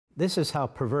This is how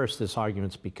perverse this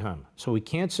argument's become. So we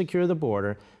can't secure the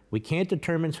border. We can't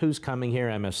determine who's coming here,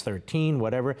 MS-13,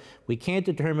 whatever. We can't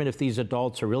determine if these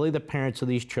adults are really the parents of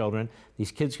these children.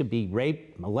 These kids could be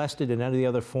raped, molested in any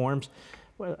other forms,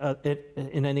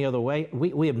 in any other way.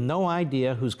 We have no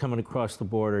idea who's coming across the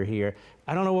border here.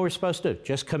 I don't know what we're supposed to do.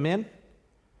 Just come in?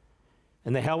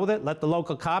 And the hell with it? Let the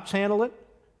local cops handle it?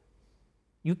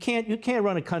 You can't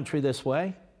run a country this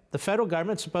way. The federal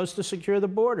government's supposed to secure the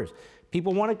borders.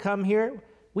 People want to come here.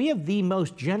 We have the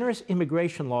most generous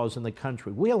immigration laws in the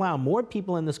country. We allow more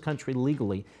people in this country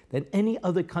legally than any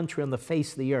other country on the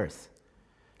face of the earth.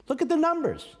 Look at the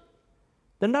numbers.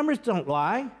 The numbers don't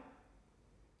lie.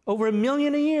 Over 1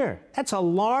 million a year. That's a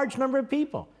large number of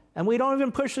people. And we don't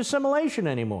even push assimilation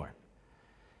anymore.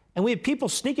 And we have people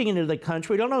sneaking into the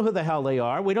country. We don't know who the hell they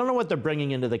are. We don't know what they're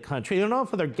bringing into the country. We don't know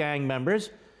if they're gang members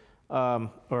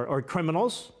or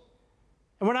criminals.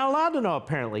 And we're not allowed to know,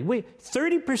 apparently.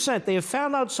 30%, they have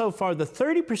found out so far that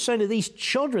 30% of these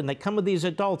children that come with these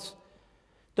adults,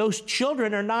 those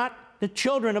children are not the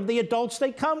children of the adults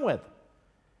they come with.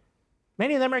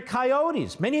 Many of them are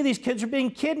coyotes. Many of these kids are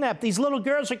being kidnapped. These little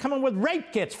girls are coming with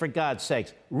rape kits, for God's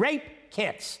sakes. Rape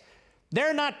kits.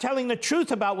 They're not telling the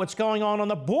truth about what's going on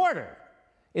the border.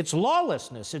 It's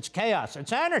lawlessness, it's chaos,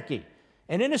 it's anarchy.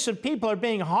 And innocent people are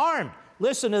being harmed.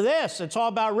 Listen to this, it's all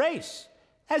about race.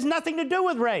 It has nothing to do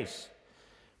with race.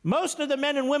 Most of the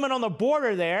men and women on the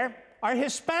border there are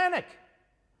Hispanic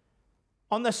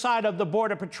on the side of the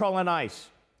Border Patrol and ICE.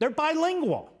 They're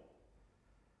bilingual.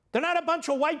 They're not a bunch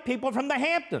of white people from the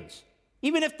Hamptons.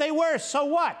 Even if they were, so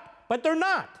what? But they're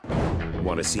not.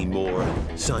 Want to see more?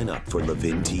 Sign up for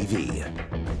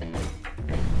LevinTV.